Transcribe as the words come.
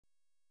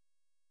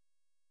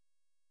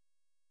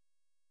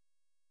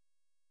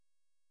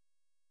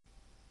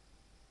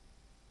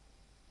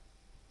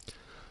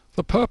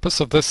The purpose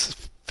of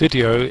this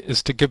video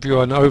is to give you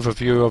an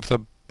overview of the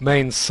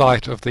main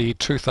site of the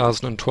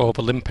 2012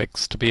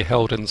 Olympics to be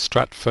held in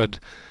Stratford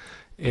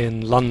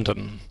in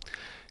London.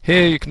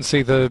 Here you can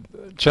see the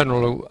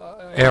general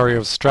area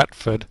of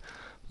Stratford.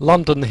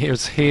 London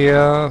is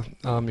here,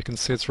 you can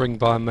see it's ringed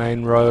by a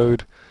main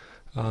road.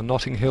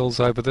 Notting Hill's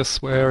over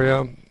this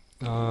area,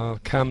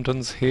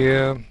 Camden's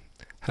here,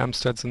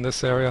 Hampstead's in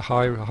this area,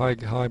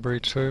 Highbury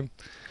too.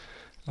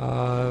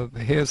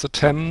 Here's the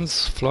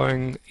Thames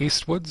flowing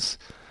eastwards,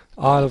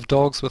 Isle of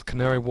Dogs with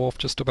Canary Wharf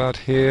just about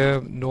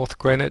here, North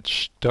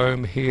Greenwich,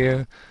 Dome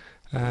here,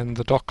 and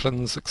the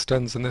Docklands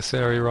extends in this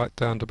area right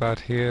down to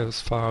about here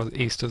as far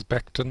east as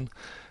Beckton.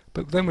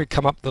 But then we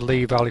come up the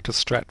Lee Valley to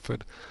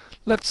Stratford.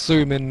 Let's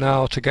zoom in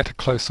now to get a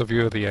closer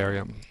view of the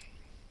area.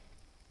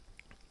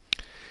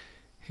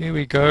 Here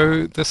we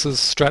go. This is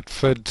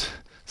Stratford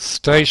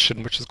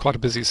Station, which is quite a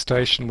busy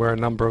station where a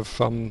number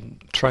of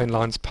train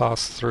lines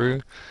pass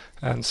through,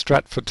 and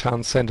Stratford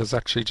Town Centre is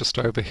actually just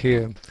over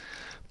here.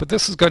 But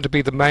this is going to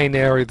be the main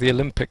area of the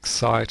Olympics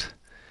site.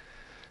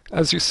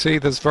 As you see,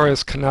 there's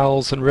various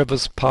canals and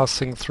rivers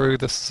passing through.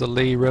 This is the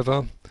Lee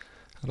River,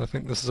 and I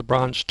think this is a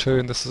branch too,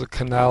 and this is a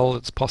canal.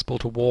 It's possible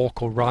to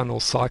walk or run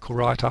or cycle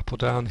right up or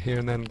down here,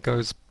 and then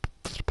goes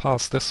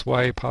past this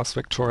way, past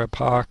Victoria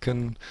Park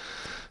and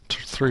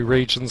through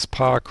Regent's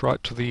Park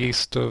right to the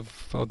east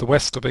of, or the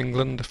west of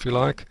England if you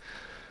like.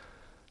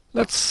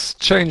 Let's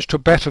change to a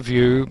better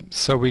view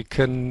so we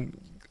can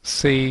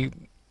see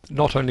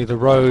not only the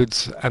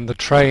roads and the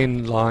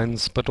train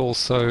lines but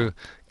also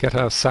get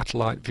a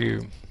satellite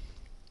view.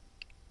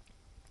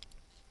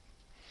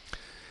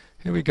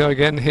 Here we go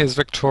again. Here's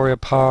Victoria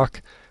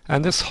Park,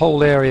 and this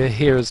whole area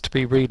here is to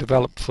be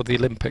redeveloped for the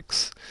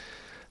Olympics.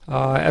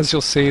 As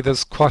you'll see,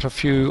 there's quite a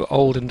few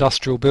old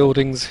industrial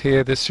buildings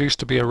here. This used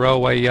to be a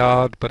railway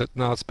yard, but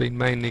now it's been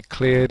mainly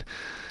cleared.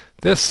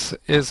 This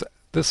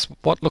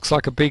what looks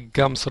like a big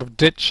sort of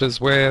ditch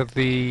is where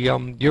the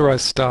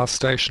Eurostar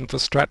station for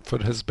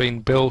Stratford has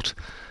been built,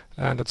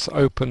 and it's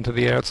open to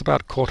the air. It's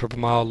about a quarter of a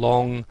mile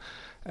long,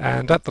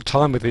 and at the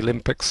time of the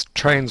Olympics,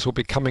 trains will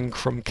be coming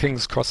from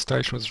King's Cross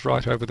Station, which is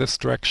right over this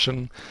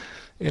direction,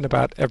 in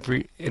about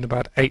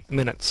 8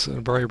 minutes, in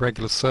a very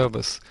regular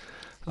service.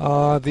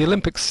 The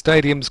Olympic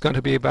Stadium is going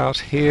to be about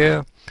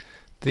here.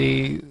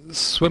 The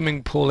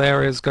swimming pool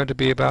area is going to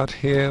be about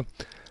here.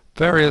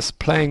 Various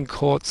playing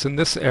courts in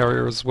this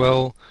area as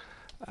well.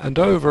 And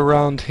over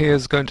around here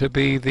is going to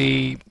be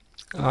the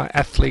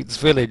athletes'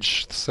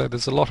 village. So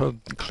there's a lot of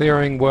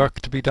clearing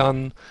work to be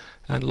done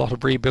and a lot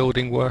of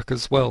rebuilding work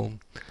as well.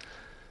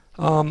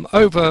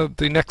 Over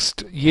the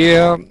next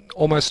year,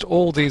 almost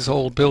all these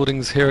old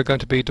buildings here are going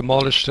to be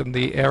demolished and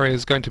the area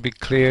is going to be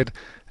cleared,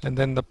 and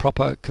then the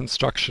proper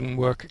construction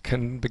work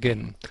can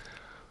begin.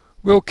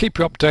 We'll keep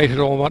you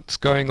updated on what's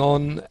going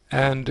on,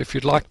 and if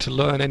you'd like to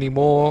learn any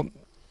more,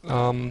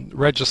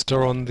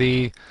 register on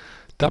the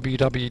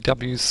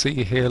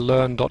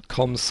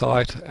www.seeherelearn.com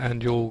site,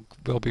 and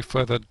there'll be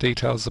further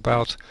details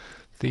about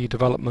the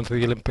development of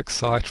the Olympic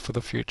site for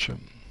the future.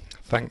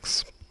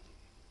 Thanks.